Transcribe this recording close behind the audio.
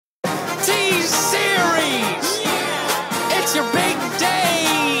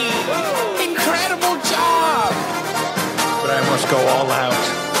go all out.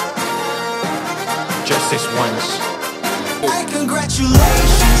 Just this once. Hey, congratulations,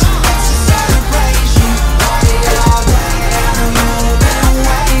 it's a celebration. Party all day, I know you've been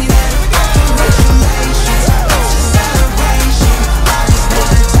waiting. Congratulations, it's a celebration. I just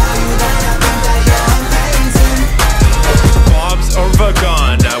wanna tell you that I think that you're amazing. Bob's or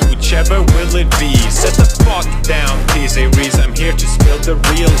Vagana, whichever will it be. Set the fuck down, T-Series, I'm here to spill the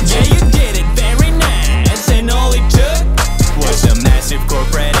real tea. Yeah, you did it very nice, and all it took was a massive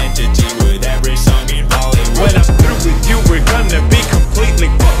corporate entity with every song in Hollywood. When I'm through with you, we're gonna be completely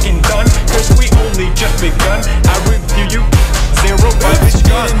fucking done. Cause we only just begun. I review you, 0 rubbish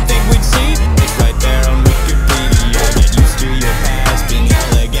gun. Didn't think we'd see it's right there on Wikipedia. Get used to your past being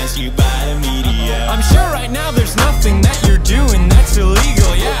held against you by the media. I'm sure right now there's nothing that you're doing that's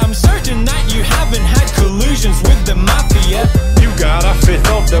illegal. Yeah, I'm certain that you haven't had collusions with the mafia. You got a fifth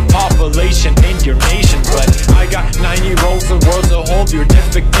of the population in your nation, but I got 9-year-olds the world to hold your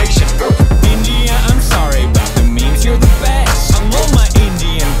defecation. India, I'm sorry about the memes, you're the best. I love my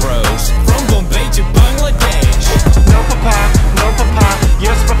Indian bros, from Bombay to Bangladesh. No papa,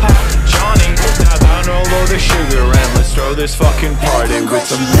 yes papa, Johnny. Now down all of the sugar and let's throw this fucking party with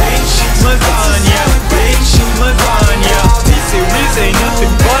some bitch lasagna, bitch lasagna. T-Series ain't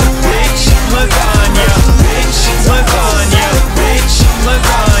nothing but bitch lasagna, bitch lasagna, bitch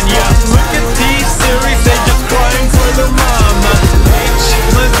lasagna. Look at T-Series, they just crying for the mama. Bitch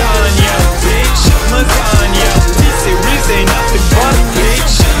lasagna, bitch lasagna. T-Series ain't nothing but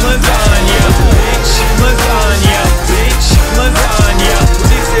bitch lasagna, bitch lasagna, bitch lasagna.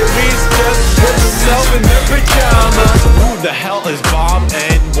 T-Series just put himself in their pajama. Who the hell is Bob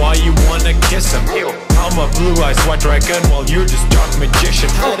and why you wanna kiss him? Ew, I'm a blue-eyed white dragon while you're just dark magician.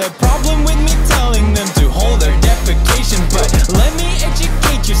 Had a problem with me telling them to hold their defecation, but let me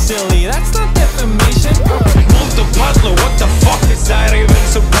educate you, silly, that's not defamation. Multipatlo, what the fuck is that even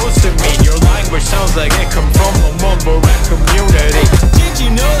supposed to mean? Your language sounds like it come from a mumble rap community. Did you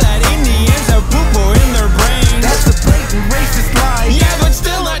know that Indians have poo-poo in their brains? That's a blatant racist lie. Yeah, but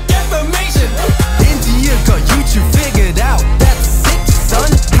still not defamation. India got YouTube figured out. That's sick, son.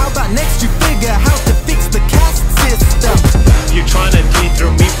 How about next you figure how to fix the caste system? You tryna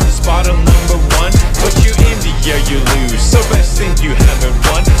dethrone me from spot on number 1, but you India, you lose. So best think you haven't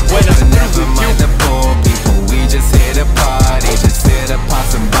won. When I'm Never mind the poor people, we just hit a party. Just sit up, pop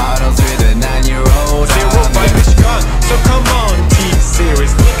some bottles with a 9-year-old. 0 rubbish gun. So come on,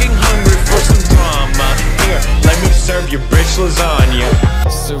 T-Series, looking hungry for some drama. Here, let me serve you bitch lasagna.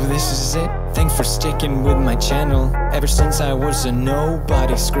 So this is it, thanks for sticking with my channel. Ever since I was a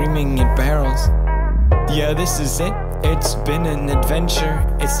nobody screaming at barrels. Yeah, this is it, it's been an adventure.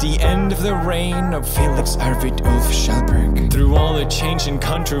 It's the end of the reign of Felix Arvid Ulf Schallberg. Through all the change and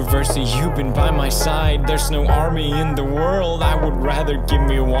controversy, you've been by my side. There's no army in the world, I would rather give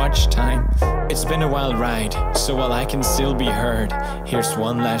me watch time. It's been a wild ride, so while I can still be heard, here's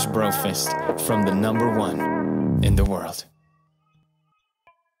one last bro fist from the #1 in the world.